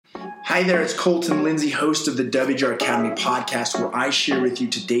Hi there, it's Colton Lindsay, host of the WGR Academy podcast, where I share with you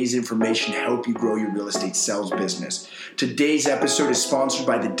today's information to help you grow your real estate sales business. Today's episode is sponsored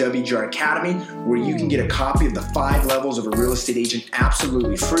by the WGR Academy, where you can get a copy of the 5 levels of a real estate agent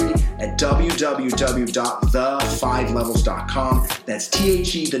absolutely free at www.the5levels.com. That's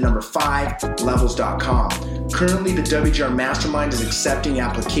the5levels.com. Currently, the WGR Mastermind is accepting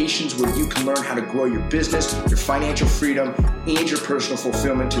applications where you can learn how to grow your business, your financial freedom, and your personal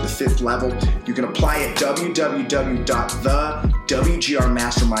fulfillment to the 5th level. You can apply at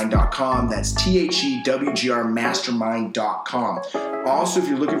www.thewgrmastermind.com. That's thewgrmastermind.com. Also, if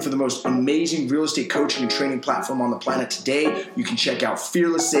you're looking for the most amazing real estate coaching and training platform on the planet today, you can check out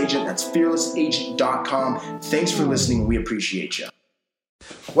Fearless Agent. That's fearlessagent.com. Thanks for listening. We appreciate you.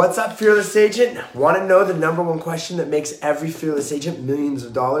 What's up, Fearless Agent? Want to know the number one question that makes every Fearless Agent millions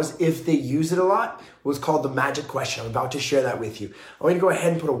of dollars if they use it a lot? What's called the magic question. I'm about to share that with you. I want you to go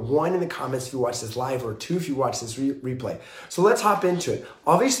ahead and put a 1 in the comments if you watch this live, or 2 if you watch this replay. So let's hop into it.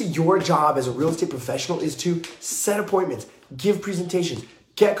 Obviously, your job as a real estate professional is to set appointments, give presentations,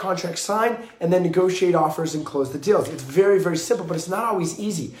 get contracts signed, and then negotiate offers and close the deals. It's very, very simple, but it's not always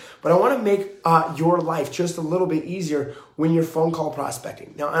easy. But I want to make your life just a little bit easier when you're phone call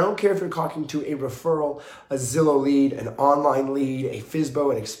prospecting. Now, I don't care if you're talking to a referral, a Zillow lead, an online lead, a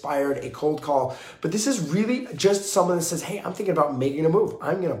FSBO, an expired, a cold call, but this is really just someone that says, hey, I'm thinking about making a move.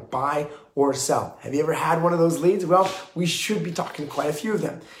 I'm going to buy or sell. Have you ever had one of those leads? Well, we should be talking to quite a few of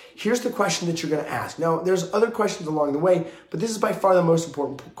them. Here's the question that you're going to ask. Now, there's other questions along the way, but this is by far the most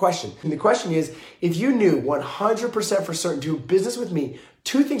important question. And the question is, if you knew 100% for certain to do business with me,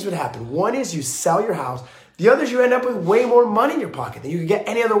 2 things would happen. One is you sell your house. The other is you end up with way more money in your pocket than you could get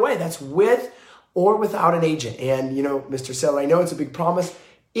any other way. That's with or without an agent. And, Mr. Seller, I know it's a big promise.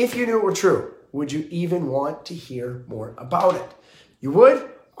 If you knew it were true, would you even want to hear more about it? You would?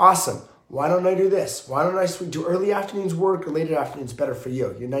 Awesome. Why don't I do this? Why don't I do early afternoons work or later afternoons better for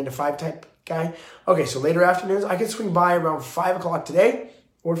you? You're 9 to 5 type guy? Okay, so later afternoons, I can swing by around 5 o'clock today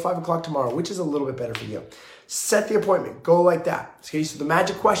or 5 o'clock tomorrow, which is a little bit better for you. Set the appointment. Go like that. Okay, so the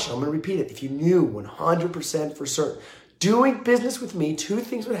magic question, I'm going to repeat it. If you knew 100% for certain, doing business with me, 2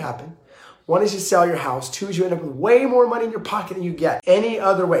 things would happen. 1 is you sell your house. 2 is you end up with way more money in your pocket than you get any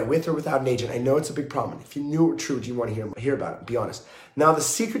other way, with or without an agent. I know it's a big problem. If you knew it were true, do you want to hear about it? Be honest. Now, the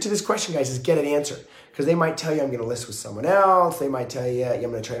secret to this question, guys, is get it answered. Because they might tell you I'm going to list with someone else. They might tell you I'm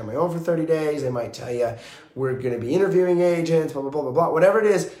going to try it on my own for 30 days. They might tell you we're going to be interviewing agents, blah, blah, blah, blah, blah. Whatever it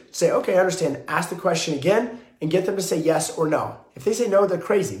is, say, okay, I understand. Ask the question again and get them to say yes or no. If they say no, they're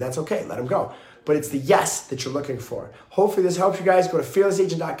crazy. That's okay. Let them go. But it's the yes that you're looking for. Hopefully this helps you guys. Go to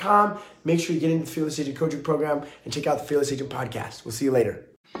fearlessagent.com. Make sure you get into the Fearless Agent Coaching Program and check out the Fearless Agent Podcast. We'll see you later.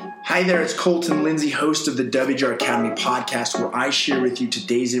 Hi there, it's Colton Lindsay, host of the WGR Academy podcast, where I share with you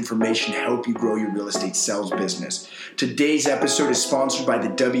today's information to help you grow your real estate sales business. Today's episode is sponsored by the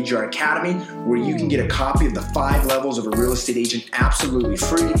WGR Academy, where you can get a copy of the 5 levels of a real estate agent absolutely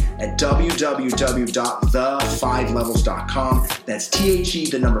free at www.the5levels.com. That's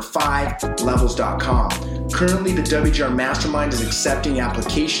the5levels.com. Currently, the WGR Mastermind is accepting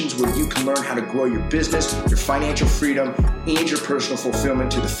applications where you can learn how to grow your business, your financial freedom, and your personal fulfillment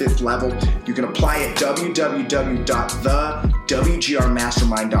to the 5th level. You can apply at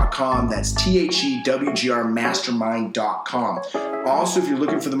www.thewgrmastermind.com. That's thewgrmastermind.com. Also, if you're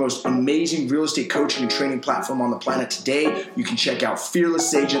looking for the most amazing real estate coaching and training platform on the planet today, you can check out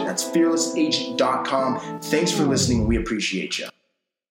Fearless Agent. That's fearlessagent.com. Thanks for listening. We appreciate you.